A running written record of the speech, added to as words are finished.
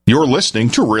You're listening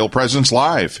to Real Presence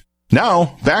Live.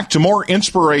 Now, back to more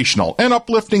inspirational and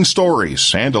uplifting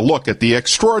stories and a look at the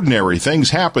extraordinary things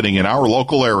happening in our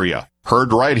local area.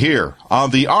 Heard right here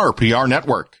on the RPR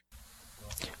Network.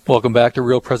 Welcome back to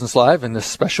Real Presence Live in this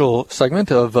special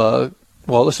segment of,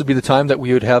 this would be the time that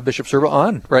we would have Bishop Serba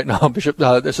on right now. Bishop,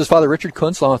 this is Father Richard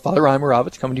Kuntz, along with Father Ryan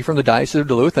Moravitz, coming to you from the Diocese of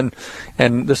Duluth,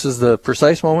 and this is the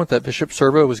precise moment that Bishop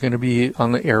Serba was going to be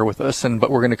on the air with us.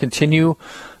 But we're going to continue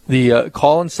the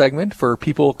call-in segment for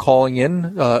people calling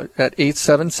in at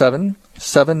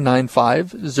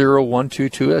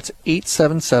 877-795-0122. That's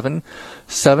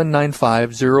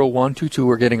 877-795-0122.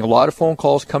 We're getting a lot of phone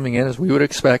calls coming in, as we would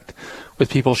expect, with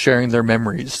people sharing their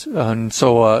memories. And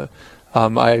so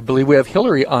I believe we have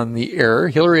Hillary on the air.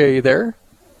 Hillary, are you there?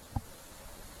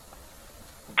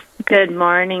 Good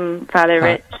morning, Father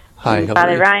Rich. Hi, Hillary.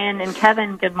 Father Ryan and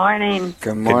Kevin, good morning.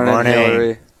 Good morning,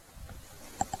 Hillary.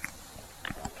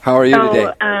 How are you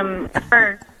today?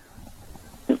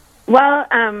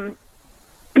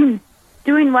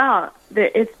 Doing well.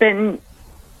 It's been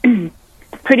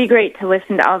pretty great to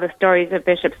listen to all the stories of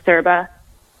Bishop Serba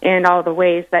and all the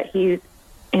ways that he's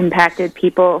impacted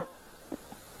people.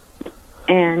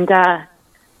 And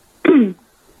I'm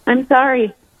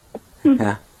sorry.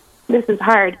 Yeah. This is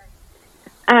hard.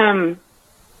 All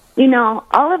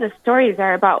of the stories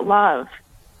are about love.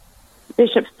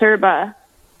 Bishop Serba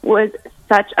was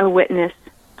such a witness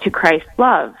to Christ's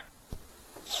love.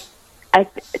 I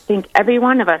think every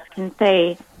one of us can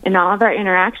say in all of our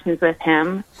interactions with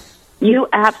him, you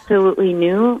absolutely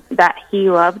knew that he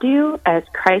loved you as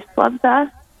Christ loves us.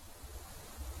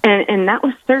 And that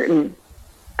was certain.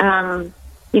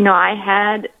 I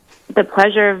had the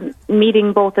pleasure of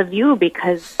meeting both of you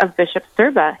because of Bishop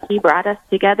Serba. He brought us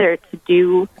together to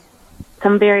do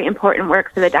some very important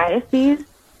work for the diocese,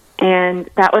 and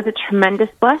that was a tremendous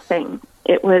blessing.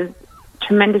 It was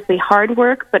tremendously hard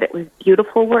work, but it was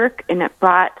beautiful work, and it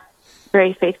brought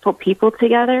very faithful people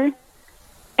together,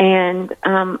 and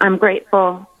I'm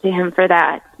grateful to him for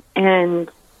that.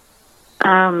 And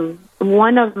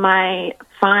one of my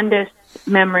fondest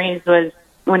memories was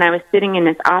when I was sitting in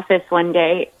his office one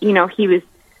day. I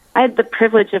had the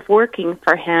privilege of working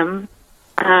for him,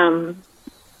 and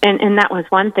that was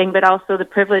one thing, but also the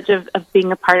privilege of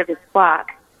being a part of his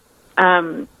flock.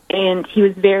 And he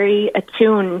was very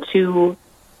attuned to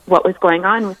what was going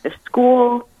on with the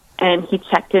school, and he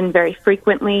checked in very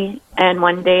frequently. And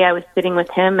one day I was sitting with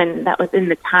him, and that was in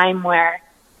the time where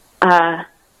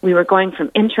we were going from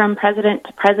interim president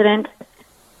to president.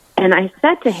 And I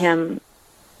said to him,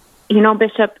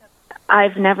 Bishop,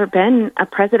 I've never been a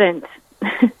president.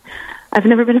 I've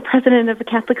never been a president of a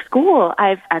Catholic school.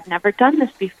 I've never done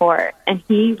this before. And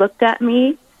he looked at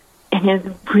me in his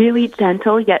really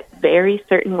gentle yet very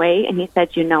certain way, and he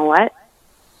said, you know what?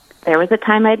 There was a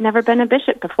time I'd never been a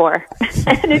bishop before.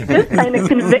 And it just kind of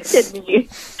convicted me.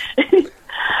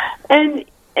 And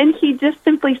he just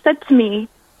simply said to me,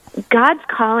 God's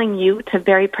calling you to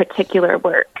very particular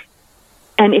work.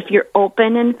 And if you're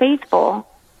open and faithful,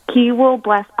 he will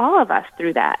bless all of us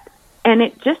through that. And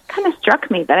it just kind of struck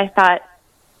me that I thought,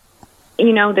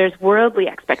 there's worldly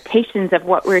expectations of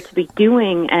what we're to be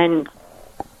doing, and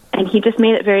he just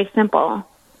made it very simple.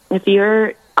 If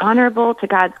you're honorable to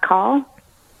God's call,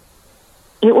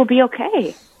 it will be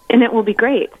okay, and it will be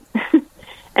great.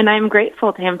 And I'm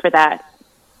grateful to him for that.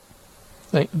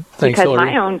 Thanks, because Hillary.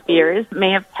 My own fears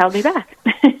may have held me back.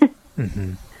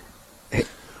 Mm-hmm.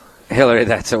 Hillary,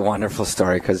 that's a wonderful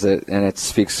story it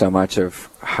speaks so much of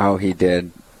how he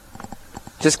did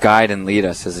just guide and lead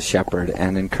us as a shepherd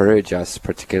and encourage us,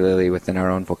 particularly within our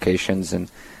own vocations and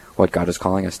what God is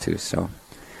calling us to. So,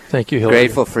 thank you, Hillary.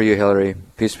 Grateful for you, Hillary.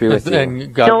 Peace be with you.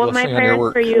 And God So bless my you on your prayers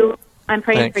work. for you. I'm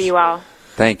praying Thanks. for you all.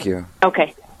 Thank you.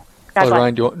 Okay. God Father bless.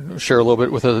 Ryan, do you want to share a little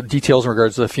bit with the details in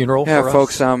regards to the funeral? Yeah, for us?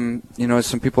 folks, some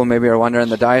people maybe are wondering,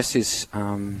 the diocese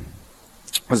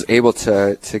was able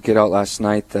to get out last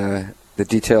night the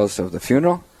details of the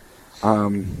funeral,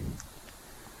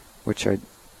 which I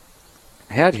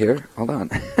had here. Hold on.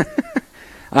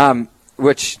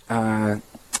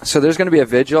 So there's going to be a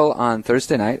vigil on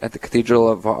Thursday night at the Cathedral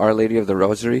of Our Lady of the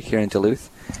Rosary here in Duluth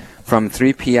from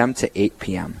 3 p.m. to 8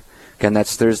 p.m. Again,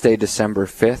 that's Thursday, December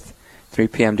 5th, 3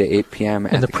 p.m. to 8 p.m.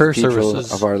 at the prayer Cathedral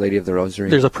services, of Our Lady of the Rosary.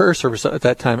 There's a prayer service at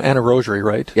that time and a rosary,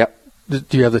 right? Yep.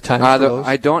 Do you have the time for those?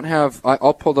 I don't have.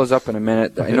 I'll pull those up in a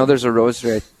minute. Okay. I know there's a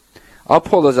rosary. I'll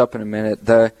pull those up in a minute.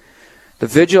 The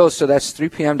vigil, so that's 3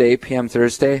 p.m. to 8 p.m.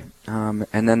 Thursday, and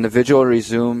then the vigil will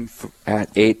resume at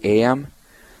 8 a.m.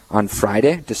 on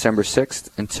Friday, December 6th,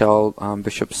 until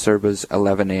Bishop Serba's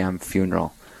 11 a.m.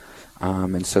 funeral.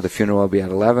 And so the funeral will be at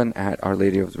 11 at Our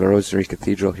Lady of the Rosary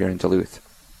Cathedral here in Duluth.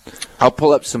 I'll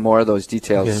pull up some more of those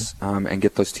details and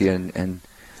get those to you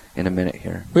in a minute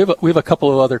here. We have a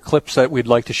couple of other clips that we'd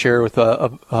like to share with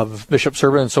of Bishop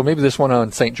Serba, and so maybe this one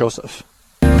on St. Joseph.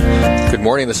 Good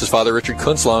morning. This is Father Richard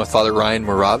Kuntz along with Father Ryan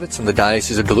Moravitz in the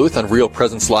Diocese of Duluth on Real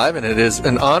Presence Live, and it is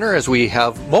an honor, as we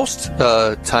have most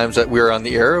times that we're on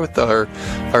the air, with our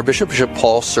Bishop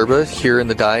Paul Serba here in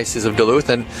the Diocese of Duluth,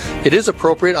 and it is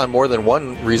appropriate on more than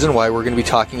one reason why we're going to be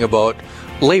talking about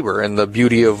labor and the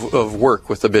beauty of work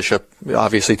with the bishop.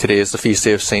 Obviously, today is the feast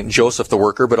day of St. Joseph the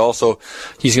Worker, but also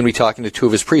he's going to be talking to two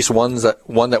of his priests, one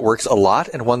that works a lot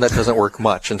and one that doesn't work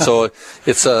much. And so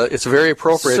it's very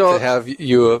appropriate to have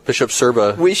you, Bishop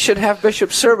Serba. We should have Bishop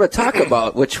Serba talk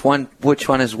about which one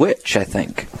is which, I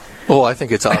think. Oh, I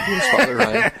think it's obvious, Father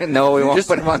Ryan. No, we won't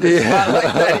put him on the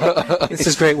spotlight. This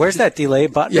is great. Where's that delay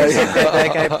button?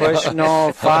 That guy push.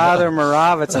 No, Father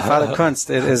Moravitz and Father Kuntz,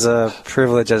 it is a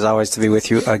privilege, as always, to be with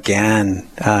you again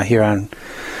here on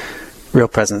Real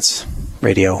Presence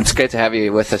Radio. It's great to have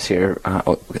you with us here.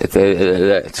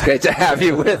 It's great to have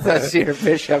you with us here,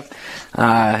 Bishop.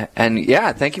 And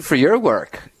yeah, thank you for your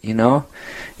work. You know,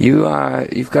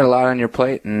 you've got a lot on your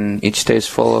plate, and each day is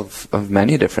full of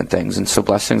many different things. And so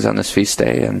blessings on this feast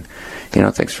day, and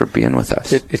thanks for being with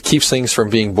us. It keeps things from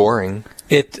being boring.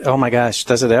 Oh my gosh,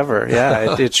 does it ever?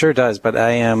 Yeah, it sure does. But I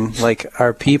am like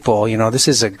our people. This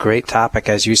is a great topic,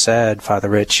 as you said, Father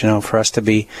Rich. For us to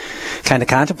be kind of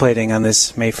contemplating on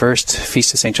this May 1st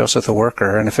Feast of St. Joseph the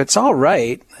Worker. And if it's all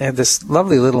right, I have this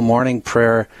lovely little morning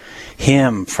prayer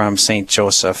hymn from St.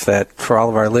 Joseph that, for all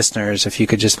of our listeners, if you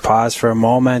could just pause for a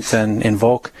moment and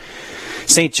invoke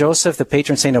St. Joseph, the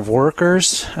patron saint of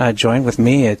workers, join with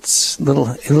me. It's a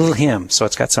little hymn, so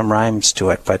it's got some rhymes to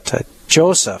it. But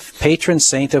Joseph, patron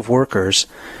saint of workers,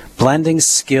 blending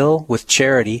skill with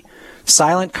charity,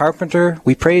 silent carpenter,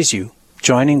 we praise you,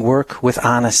 joining work with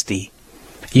honesty.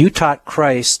 You taught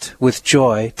Christ with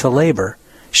joy to labor,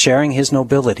 sharing his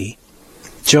nobility.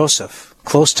 Joseph,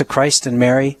 close to Christ and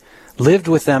Mary, lived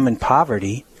with them in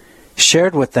poverty,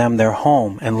 shared with them their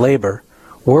home and labor,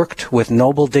 worked with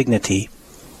noble dignity.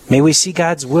 May we see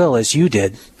God's will as you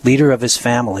did, leader of his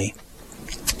family.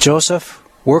 Joseph,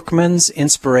 workman's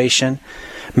inspiration,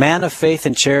 man of faith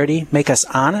and charity, make us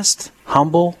honest,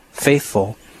 humble,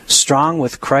 faithful, strong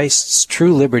with Christ's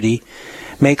true liberty.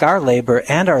 Make our labor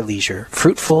and our leisure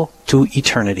fruitful to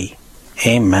eternity.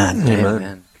 Amen.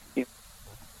 Amen.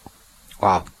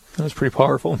 Wow. That was pretty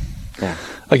powerful. Yeah.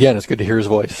 Again, it's good to hear his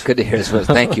voice. Good to hear his voice.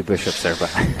 Thank you, Bishop Serba.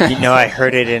 I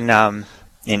heard it in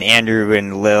Andrew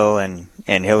and Lil and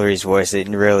Hillary's voice. It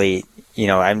really,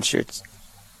 I'm sure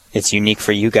it's unique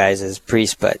for you guys as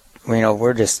priests, but we're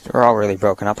all really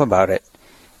broken up about it,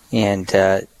 and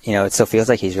it still feels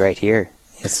like he's right here.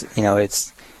 He's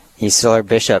still our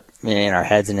bishop in our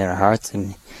heads and in our hearts,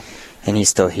 and he's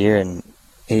still here, and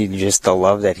just the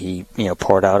love that he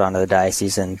poured out onto the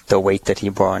diocese and the weight that he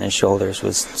brought on his shoulders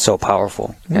was so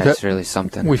powerful. That's really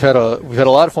something. We've had a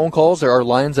lot of phone calls. There are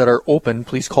lines that are open.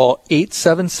 Please call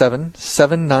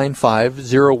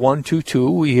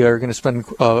 877-795-0122. We are going to spend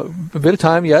a bit of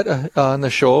time yet on the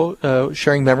show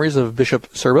sharing memories of Bishop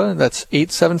Serba. That's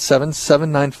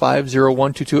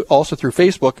 877-795-0122. Also through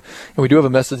Facebook, and we do have a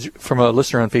message from a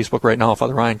listener on Facebook right now.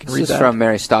 Father Ryan can read that. This is from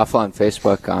Mary Stoffel on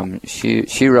Facebook.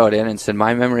 She wrote in and said,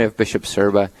 "My memory of Bishop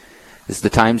Serba is the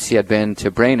times he had been to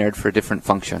Brainerd for different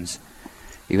functions.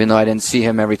 Even though I didn't see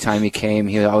him every time he came,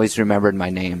 he always remembered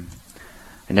my name.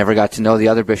 I never got to know the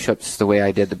other bishops the way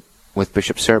I did with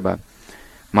Bishop Serba.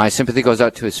 My sympathy goes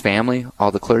out to his family, all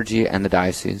the clergy, and the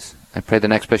diocese. I pray the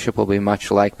next bishop will be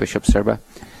much like Bishop Serba.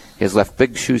 He has left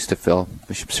big shoes to fill.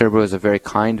 Bishop Serba was a very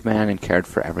kind man and cared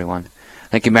for everyone."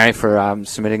 Thank you, Mary, for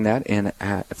submitting that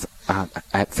at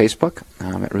Facebook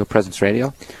at Real Presence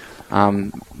Radio.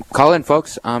 Call in,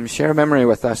 folks. Share a memory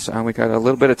with us. We got a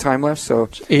little bit of time left, so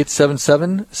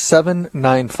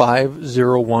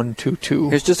 877-795-0122.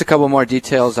 Here's just a couple more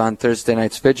details on Thursday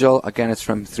night's vigil. Again, it's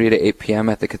from 3 to 8 p.m.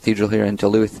 at the cathedral here in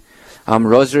Duluth.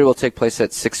 Rosary will take place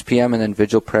at 6 p.m. and then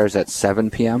vigil prayers at 7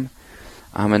 p.m.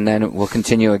 And then we'll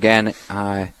continue again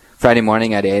Friday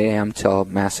morning at 8 a.m. till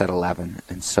Mass at 11.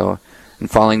 And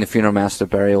following the funeral, Mass of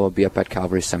burial will be up at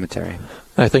Calvary Cemetery.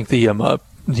 I think the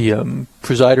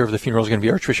presider of the funeral is going to be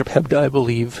Archbishop Hebda, I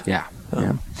believe. Yeah.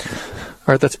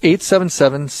 All right, that's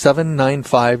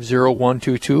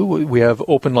 877-795-0122. We have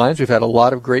open lines. We've had a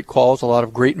lot of great calls, a lot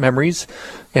of great memories,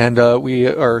 and we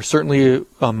are certainly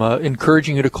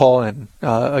encouraging you to call in.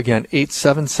 Again,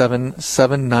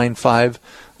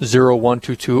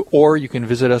 877-795-0122, or you can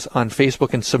visit us on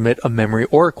Facebook and submit a memory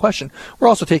or a question. We're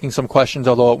also taking some questions,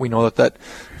 although we know that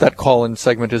call-in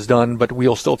segment is done, but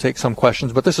we'll still take some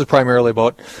questions. But this is primarily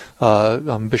about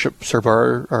Bishop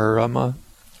Serba,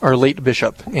 our late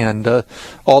bishop, and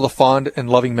all the fond and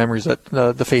loving memories that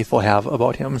the faithful have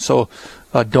about him. So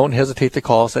don't hesitate to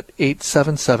call us at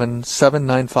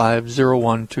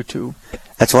 877-795-0122.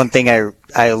 That's one thing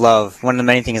I love. One of the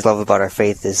many things I love about our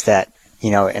faith is that,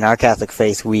 in our Catholic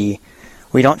faith, we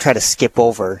don't try to skip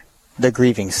over the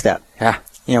grieving step. Yeah.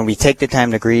 We take the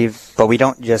time to grieve, but we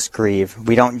don't just grieve.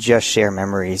 We don't just share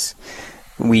memories.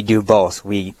 We do both.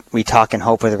 We talk in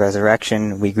hope of the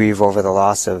resurrection. We grieve over the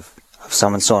loss of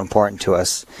someone so important to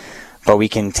us, but we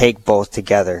can take both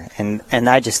together, and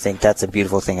I just think that's a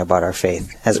beautiful thing about our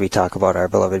faith as we talk about our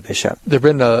beloved bishop. There've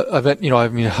been an event,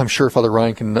 I'm sure Father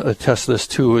Ryan can attest to this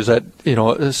too, is that,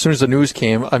 as soon as the news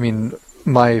came,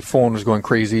 my phone was going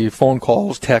crazy, phone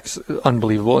calls, texts,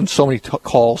 unbelievable, and so many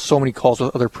calls, so many calls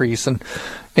with other priests, and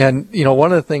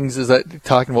one of the things is that,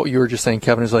 talking about what you were just saying,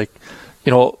 Kevin, is like,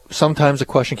 sometimes the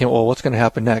question came, well, what's going to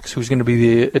happen next? Who's going to be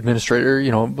the administrator?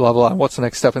 Blah, blah, what's the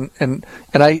next step? And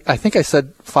I think I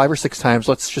said 5 or 6 times,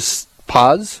 let's just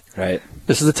pause. Right.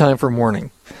 This is the time for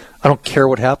mourning. I don't care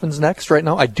what happens next right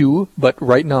now. I do, but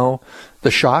right now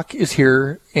the shock is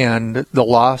here, and the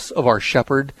loss of our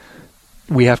shepherd,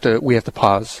 we have to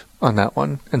pause on that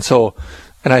one. And so,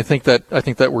 and I think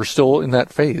that we're still in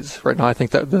that phase right now. I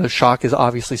think that the shock is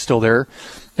obviously still there,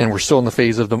 and we're still in the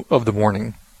phase of the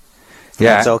mourning.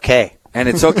 Yeah, it's okay. And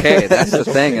it's okay. That's the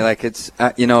thing. Like, it's,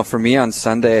 for me on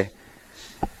Sunday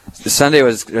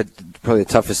was probably the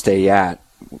toughest day yet.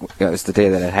 It was the day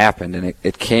that it happened, and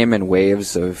it came in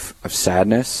waves of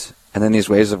sadness, and then these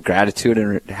waves of gratitude,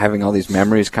 and having all these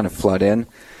memories kind of flood in.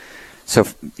 So,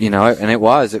 and it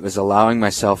was allowing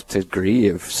myself to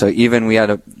grieve. So even we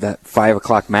had that 5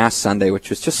 o'clock Mass Sunday,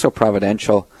 which was just so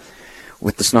providential,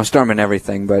 with the snowstorm and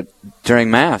everything, but during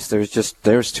Mass, there was 2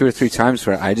 or 3 times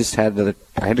where I just had to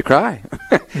cry,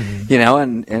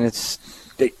 mm-hmm. and it's,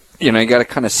 you got to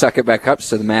kind of suck it back up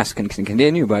so the Mass can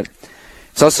continue, but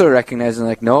it's also recognizing,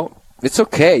 like, no, it's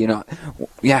okay,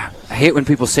 yeah, I hate when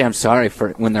people say I'm sorry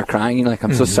for when they're crying, I'm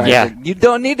mm-hmm. so sorry. Yeah. Like, you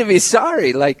don't need to be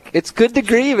sorry. Like, it's good to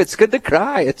grieve, it's good to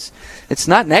cry, it's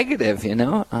not negative,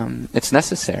 it's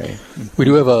necessary. We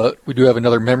do have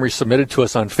another memory submitted to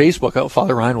us on Facebook.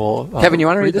 Father Ryan will Kevin, you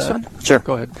want to read this one? Sure.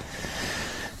 Go ahead.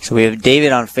 So we have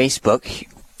David on Facebook.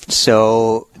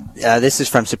 So this is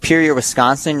from Superior,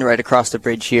 Wisconsin, right across the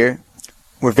bridge here.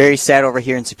 We're very sad over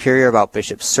here in Superior about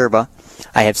Bishop Serba.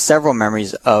 I have several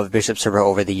memories of Bishop Serba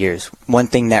over the years. One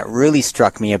thing that really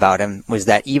struck me about him was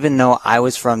that even though I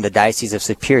was from the Diocese of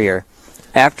Superior,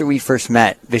 after we first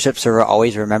met, Bishop Serba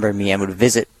always remembered me and would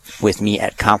visit with me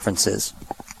at conferences.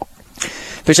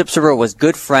 Bishop Serba was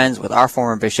good friends with our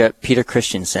former bishop, Peter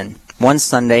Christensen. One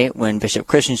Sunday, when Bishop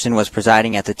Christensen was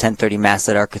presiding at the 10:30 Mass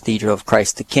at our Cathedral of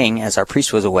Christ the King, as our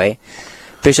priest was away,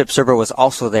 Bishop Serba was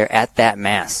also there at that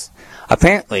Mass.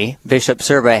 Apparently, Bishop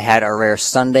Serba had a rare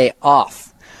Sunday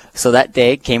off, so that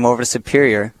day came over to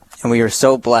Superior, and we were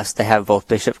so blessed to have both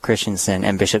Bishop Christensen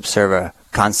and Bishop Serba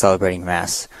celebrating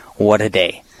Mass. What a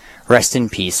day. Rest in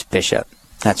peace, Bishop.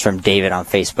 That's from David on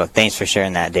Facebook. Thanks for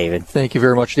sharing that, David. Thank you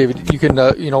very much, David. You can,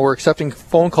 we're accepting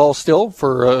phone calls still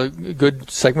for a good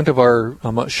segment of our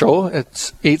show.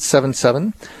 It's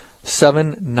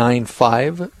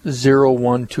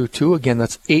 877-795-0122. Again,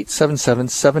 that's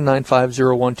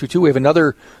 877-795-0122. We have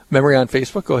another memory on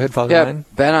Facebook. Go ahead, Father Ryan.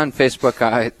 Ben on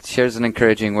Facebook shares an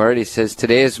encouraging word. He says,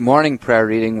 today's morning prayer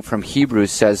reading from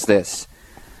Hebrews says this: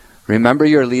 remember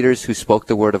your leaders who spoke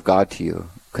the word of God to you.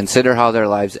 Consider how their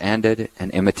lives ended and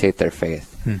imitate their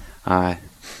faith.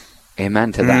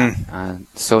 Amen to that.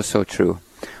 So true.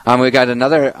 We got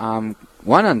another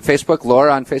one on Facebook.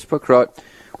 Laura on Facebook wrote,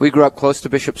 we grew up close to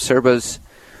Bishop Serba's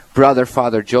brother,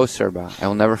 Father Joe Serba. I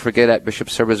will never forget at Bishop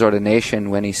Serba's ordination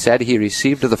when he said he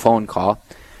received the phone call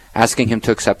asking him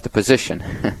to accept the position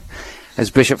as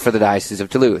bishop for the Diocese of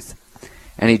Duluth.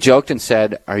 And he joked and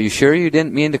said, are you sure you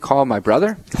didn't mean to call my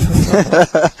brother?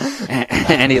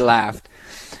 and he laughed.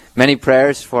 Many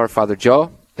prayers for Father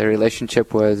Joe. Their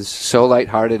relationship was so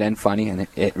lighthearted and funny, and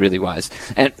it really was.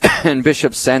 And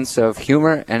Bishop's sense of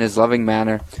humor and his loving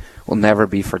manner will never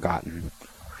be forgotten.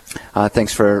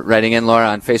 Thanks for writing in, Laura,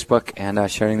 on Facebook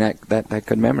and sharing that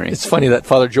good memory. It's funny that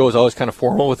Father Joe is always kind of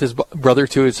formal with his brother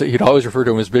too. He'd always refer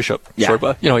to him as Bishop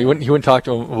Serba. You know, he wouldn't talk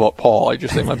to him about Paul. I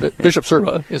just say my Bishop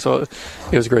Serba. So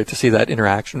it was great to see that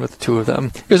interaction with the two of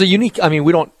them. It was a unique. I mean,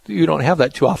 you don't have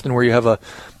that too often where you have a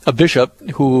bishop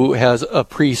who has a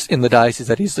priest in the diocese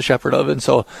that he's the shepherd of, and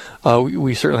so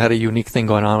we certainly had a unique thing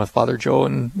going on with Father Joe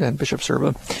and Bishop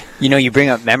Serba. You know, you bring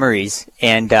up memories,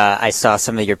 and I saw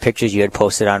some of your pictures you had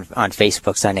posted on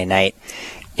Facebook Sunday night,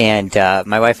 and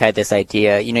my wife had this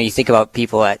idea. You know, you think about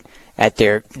people at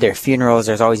their funerals,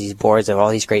 there's always these boards of all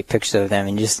these great pictures of them,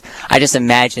 and I just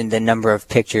imagine the number of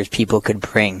pictures people could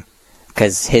bring,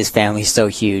 because his family's so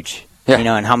huge. Yeah. You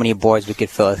know, and how many boards we could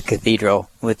fill a cathedral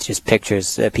with just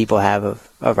pictures that people have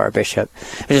of our bishop.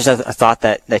 It's just a thought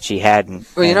that she had, and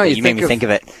you made me think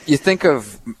of it. You think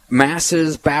of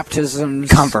masses, baptisms,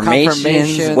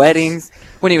 confirmations, weddings.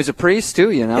 When he was a priest,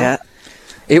 too, you know? Yeah.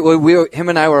 Him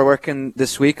and I were working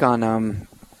this week on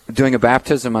doing a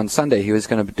baptism on Sunday. He was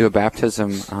going to do a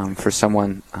baptism for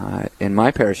someone in my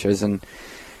parishes, and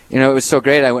you know, it was so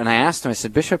great. When I asked him, I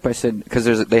said, Bishop, I said,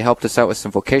 because they helped us out with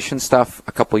some vocation stuff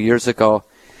a couple years ago,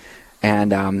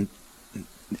 and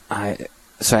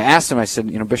so I asked him, I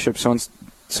said, you know, Bishop,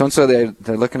 so-and-so,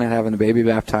 they're looking at having a baby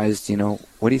baptized, you know,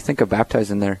 what do you think of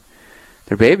baptizing their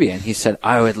baby? And he said,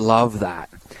 I would love that.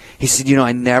 He said, you know,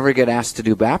 I never get asked to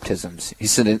do baptisms. He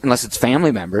said, unless it's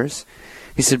family members.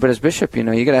 He said, but as bishop, you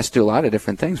know, you get asked to do a lot of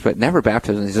different things, but never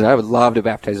baptism. He said, I would love to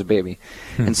baptize a baby.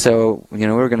 And so, you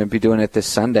know, we're going to be doing it this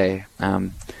Sunday.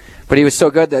 But he was so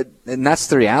good and that's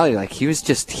the reality. Like,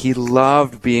 he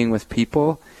loved being with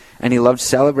people, and he loved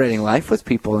celebrating life with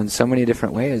people in so many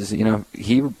different ways. You know,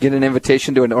 he would get an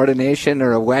invitation to an ordination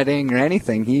or a wedding or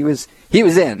anything. He was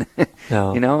in,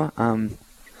 No. You know,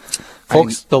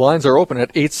 Folks, the lines are open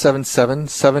at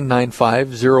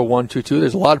 877-795-0122.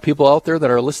 There's a lot of people out there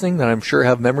that are listening that I'm sure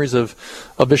have memories of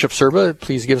Bishop Serba.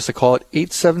 Please give us a call at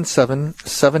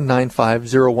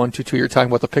 877-795-0122. You're talking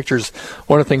about the pictures.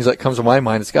 One of the things that comes to my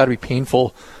mind, it's got to be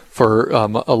painful for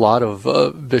a lot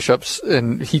of bishops,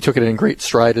 and he took it in great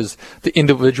stride, is the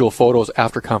individual photos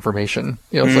after confirmation.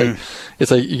 You know,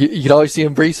 it's like you could always see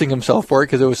him bracing himself for it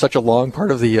because it was such a long part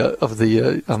of the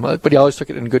but he always took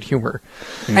it in good humor.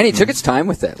 And he took his time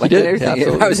with it. Like, he did.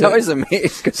 I was always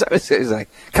amazed because I was like,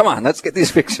 come on, let's get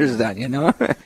these pictures done, you know?